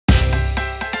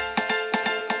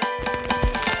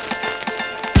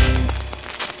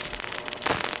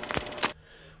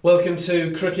Welcome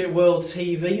to Cricket World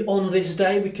TV. On this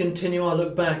day we continue our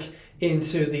look back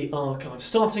into the archive.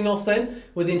 Starting off then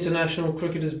with international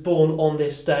cricketers born on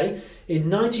this day. In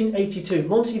 1982,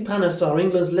 Monty Panesar,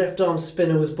 England's left-arm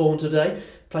spinner, was born today.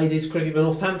 Played his cricket for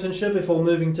Northamptonshire before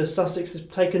moving to Sussex. Has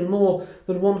taken more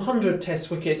than 100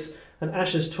 Test wickets, an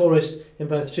Ashes tourist in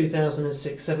both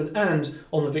 2006-07 and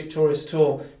on the Victorious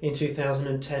Tour in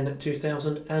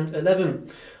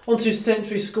 2010-2011. On to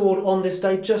centuries scored on this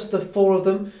day, just the four of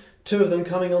them. Two of them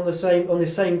coming on the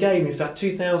same game. In fact,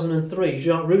 2003,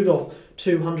 Jacques Rudolph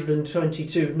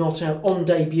 222 not out on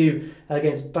debut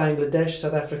against Bangladesh.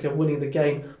 South Africa winning the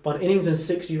game by an innings and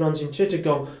 60 runs in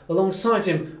Chittagong. Alongside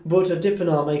him, Boeta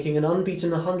Dippenaar making an unbeaten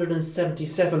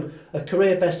 177, a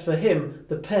career best for him.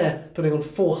 The pair putting on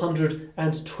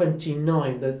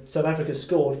 429. The South Africa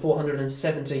scored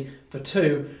 470 for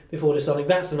two before deciding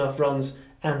that's enough runs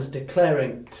and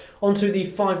declaring. On to the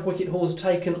 5 wicket hauls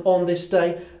taken on this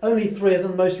day, only 3 of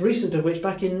them, most recent of which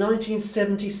back in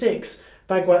 1976.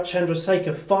 Bhagwat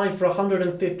Chandrasekhar 5 for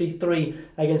 153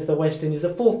 against the West Indies,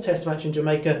 the 4th Test match in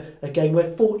Jamaica, a game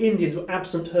where 4 Indians were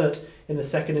absent hurt in the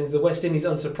second innings. The West Indies,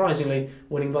 unsurprisingly,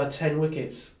 winning by 10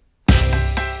 wickets.